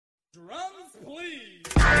Drums, please.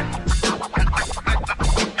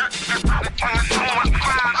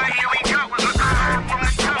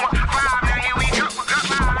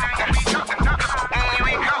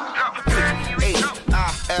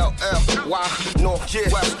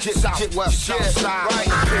 North, west, south side,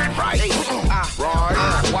 right,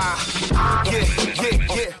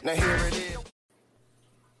 yeah. Now here it is.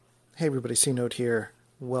 Hey everybody, C-Note here.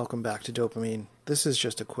 Welcome back to Dopamine. This is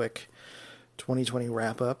just a quick 2020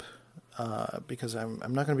 wrap-up because I'm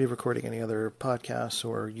not going to be recording any other podcasts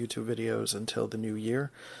or YouTube videos until the new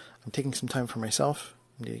year. I'm taking some time for myself.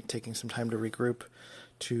 I'm taking some time to regroup,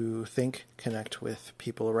 to think, connect with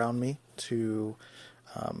people around me, to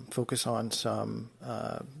focus on some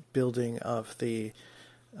building of the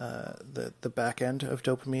back end of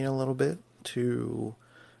Dopamine a little bit, to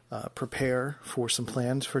prepare for some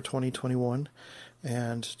plans for 2021,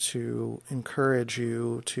 and to encourage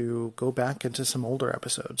you to go back into some older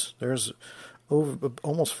episodes. There's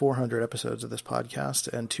almost 400 episodes of this podcast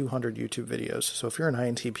and 200 YouTube videos. So if you're an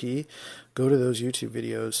INTP, go to those YouTube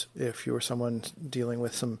videos. If you're someone dealing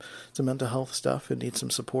with some mental health stuff and needs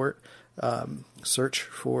some support, search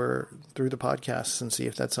through the podcasts and see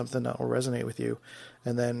if that's something that will resonate with you.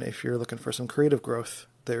 And then if you're looking for some creative growth,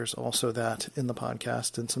 there's also that in the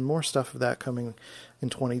podcast and some more stuff of that coming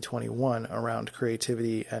in 2021 around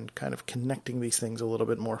creativity and kind of connecting these things a little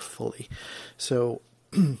bit more fully. So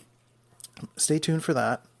stay tuned for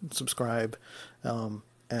that, subscribe,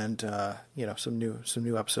 and some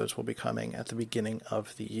new episodes will be coming at the beginning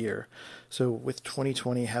of the year. So with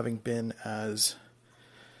 2020 having been as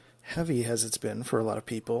heavy as it's been for a lot of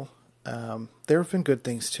people, there have been good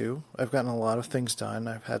things too. I've gotten a lot of things done.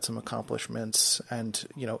 I've had some accomplishments, and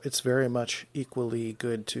it's very much equally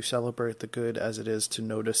good to celebrate the good as it is to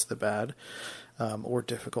notice the bad, or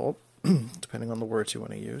difficult, depending on the words you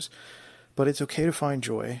want to use. But it's okay to find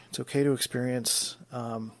joy. It's okay to experience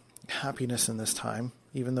happiness in this time,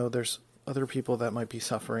 even though there's other people that might be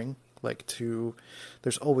suffering.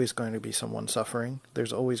 There's always going to be someone suffering.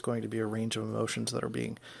 There's always going to be a range of emotions that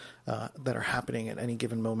are happening at any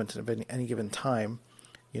given moment at any given time.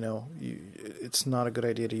 It's not a good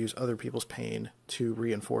idea to use other people's pain to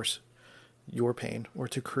reinforce your pain or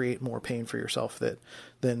to create more pain for yourself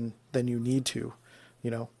than you need to.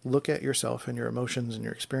 Look at yourself and your emotions and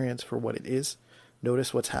your experience for what it is.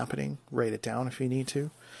 Notice what's happening. Write it down if you need to,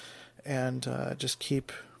 and just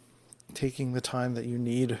keep taking the time that you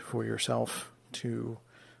need for yourself to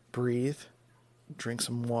breathe, drink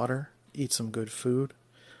some water, eat some good food,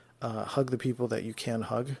 hug the people that you can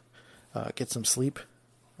hug, get some sleep,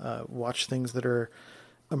 watch things that are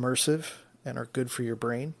immersive and are good for your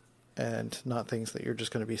brain and not things that you're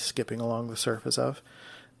just going to be skipping along the surface of.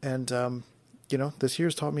 And, this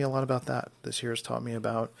year's taught me a lot about that. This year's taught me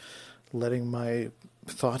about letting my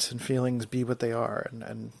thoughts and feelings be what they are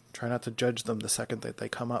and try not to judge them the second that they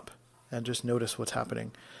come up. And just notice what's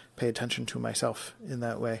happening, pay attention to myself in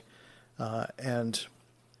that way, and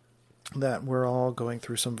that we're all going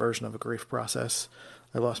through some version of a grief process.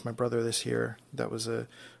 I lost my brother this year. That was a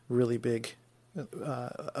really big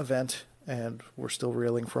event, and we're still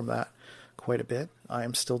reeling from that quite a bit. I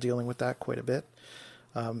am still dealing with that quite a bit.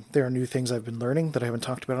 There are new things I've been learning that I haven't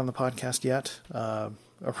talked about on the podcast yet,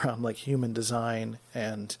 around like human design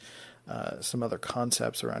and some other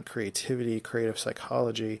concepts around creativity, creative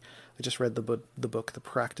psychology. I just read the book The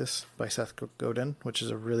Practice by Seth Godin, which is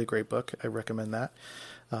a really great book. I recommend that.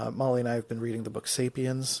 Molly and I have been reading the book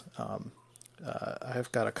Sapiens.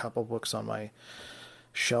 I've got a couple books on my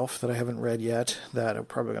shelf that I haven't read yet that are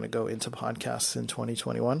probably going to go into podcasts in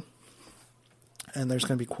 2021. And there's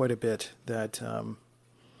going to be quite a bit that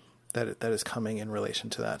is coming in relation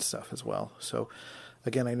to that stuff as well. So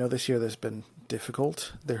again, I know this year there's been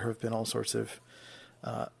difficult. There have been all sorts of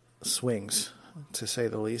swings, to say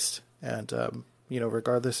the least. And,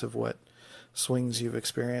 regardless of what swings you've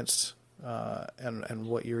experienced and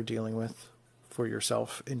what you're dealing with for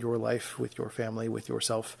yourself in your life, with your family, with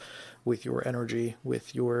yourself, with your energy,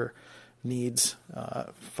 with your needs,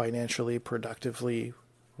 financially, productively,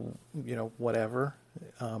 whatever,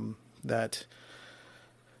 that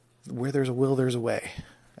where there's a will, there's a way.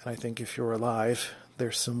 And I think if you're alive,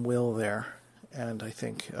 there's some will there. And I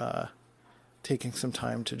think taking some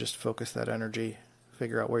time to just focus that energy,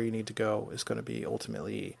 figure out where you need to go, is going to be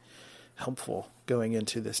ultimately helpful going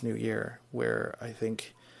into this new year, where I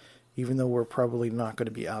think even though we're probably not going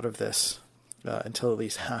to be out of this until at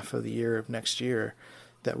least half of the year of next year,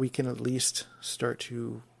 that we can at least start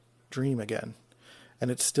to dream again. And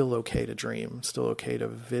it's still okay to dream, still okay to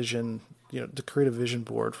vision, to create a vision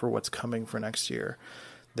board for what's coming for next year.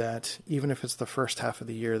 that even if it's the first half of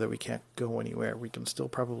the year that we can't go anywhere, we can still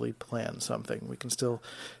probably plan something. We can still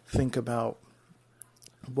think about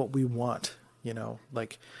what we want,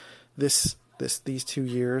 like these 2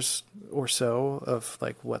 years or so of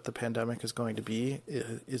like what the pandemic is going to be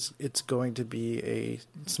it's going to be a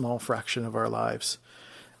small fraction of our lives.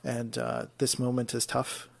 And this moment is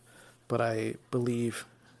tough, but I believe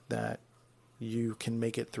that you can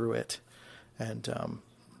make it through it. And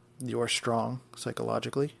you're strong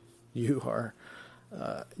psychologically. You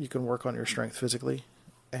can work on your strength physically,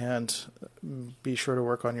 and be sure to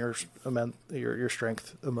work on your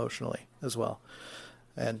strength emotionally as well.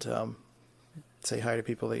 And say hi to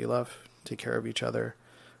people that you love. Take care of each other.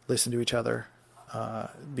 Listen to each other.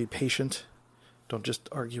 Be patient. Don't just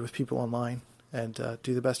argue with people online. And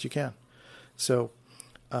do the best you can. So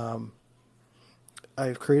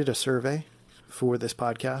I've created a survey for this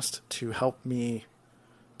podcast to help me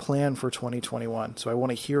plan for 2021. So I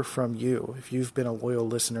want to hear from you. If you've been a loyal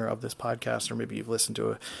listener of this podcast, or maybe you've listened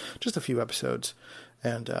to just a few episodes,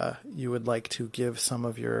 and you would like to give some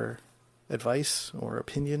of your advice or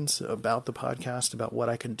opinions about the podcast, about what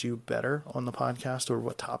I can do better on the podcast, or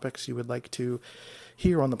what topics you would like to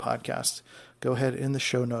hear on the podcast, go ahead in the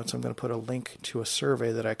show notes. I'm going to put a link to a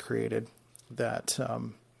survey that I created that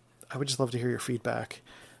I would just love to hear your feedback.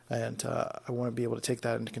 And I want to be able to take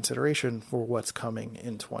that into consideration for what's coming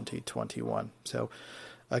in 2021. So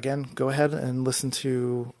again, go ahead and listen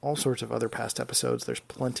to all sorts of other past episodes.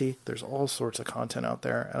 There's all sorts of content out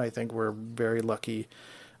there. And I think we're very lucky.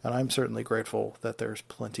 And I'm certainly grateful that there's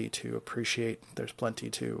plenty to appreciate. There's plenty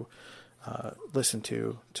to listen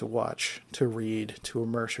to watch, to read, to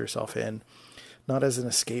immerse yourself in. Not as an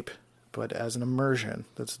escape, but as an immersion.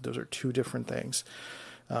 Those are two different things.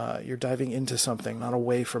 You're diving into something, not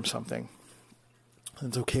away from something.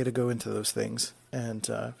 It's okay to go into those things and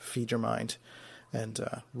feed your mind and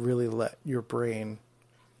really let your brain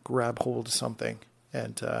grab hold of something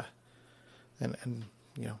and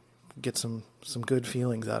get some good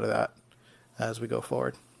feelings out of that as we go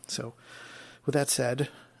forward. So with that said,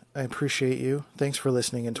 I appreciate you. Thanks for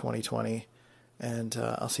listening in 2020, and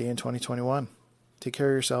I'll see you in 2021. Take care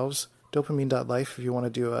of yourselves. Dopamine.life if you want to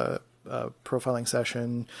do a profiling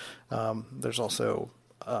session. There's also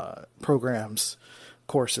programs,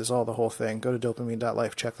 courses, all the whole thing. Go to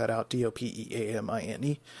dopamine.life, check that out,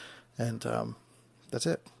 DOPEAMINE, and that's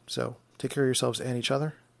it. So take care of yourselves and each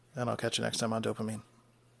other, and I'll catch you next time on Dopamine.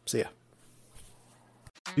 See ya.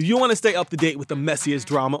 Do you want to stay up to date with the messiest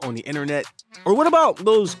drama on the internet? Or what about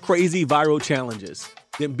those crazy viral challenges?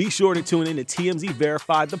 Then be sure to tune in to TMZ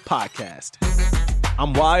Verified, the podcast.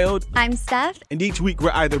 I'm Wild. I'm Steph. And each week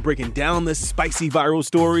we're either breaking down the spicy viral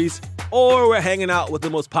stories or we're hanging out with the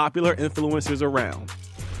most popular influencers around.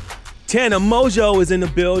 Tana Mojo is in the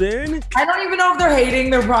building. I don't even know if they're hating.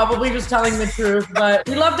 They're probably just telling the truth, but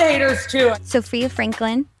we love the haters too. Sophia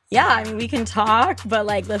Franklin. Yeah, I mean, we can talk, but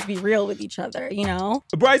let's be real with each other,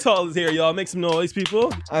 Bryce Hall is here, y'all. Make some noise,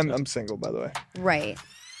 people. I'm single, by the way. Right.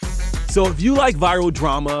 So if you like viral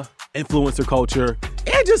drama, influencer culture,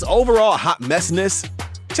 and just overall hot messiness,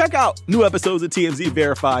 check out new episodes of TMZ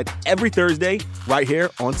Verified every Thursday right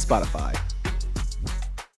here on Spotify.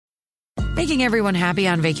 Making everyone happy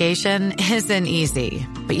on vacation isn't easy,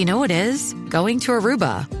 but you know what is? Going to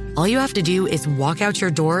Aruba. All you have to do is walk out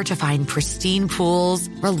your door to find pristine pools,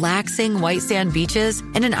 relaxing white sand beaches,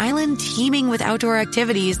 and an island teeming with outdoor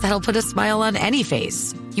activities that'll put a smile on any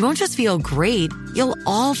face. You won't just feel great, you'll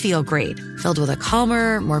all feel great, filled with a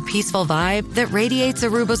calmer, more peaceful vibe that radiates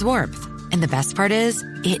Aruba's warmth. And the best part is,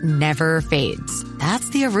 it never fades. That's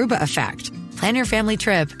the Aruba effect. Plan your family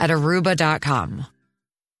trip at Aruba.com.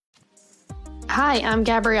 Hi, I'm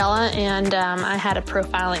Gabriella, and I had a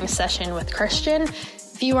profiling session with Christian.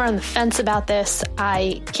 If you are on the fence about this,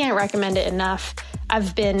 I can't recommend it enough.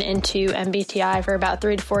 I've been into MBTI for about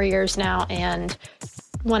 3 to 4 years now, and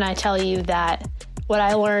when I tell you that what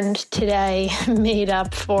I learned today made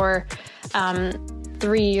up for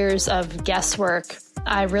 3 years of guesswork,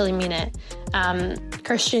 I really mean it.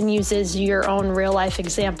 Christian uses your own real-life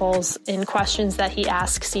examples in questions that he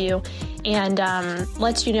asks you and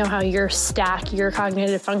lets you know how your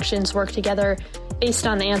cognitive functions work together based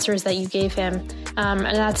on the answers that you gave him. And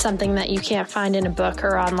that's something that you can't find in a book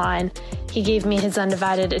or online. He gave me his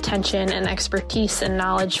undivided attention and expertise and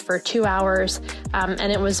knowledge for 2 hours,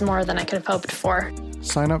 and it was more than I could have hoped for.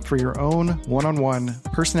 Sign up for your own one-on-one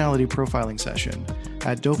personality profiling session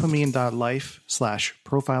at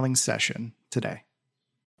dopamine.life/profiling session today.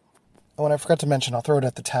 Oh, and I forgot to mention, I'll throw it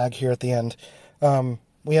at the tag here at the end.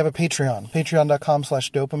 We have a Patreon,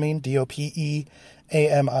 patreon.com/dopamine, DOPEAMINE.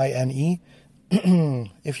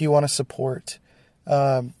 If you want to support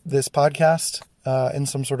this podcast in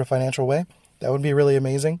some sort of financial way. That would be really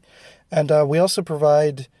amazing. And we also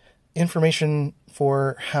provide information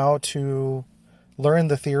for how to learn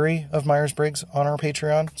the theory of Myers-Briggs on our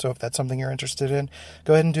Patreon. So if that's something you're interested in,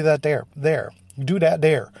 go ahead and do that there. Do that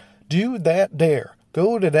there.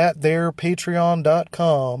 Go to that there,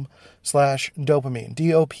 patreon.com/dopamine,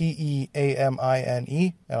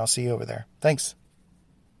 DOPEAMINE, and I'll see you over there. Thanks.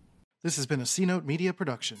 This has been a C-Note Media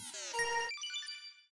production.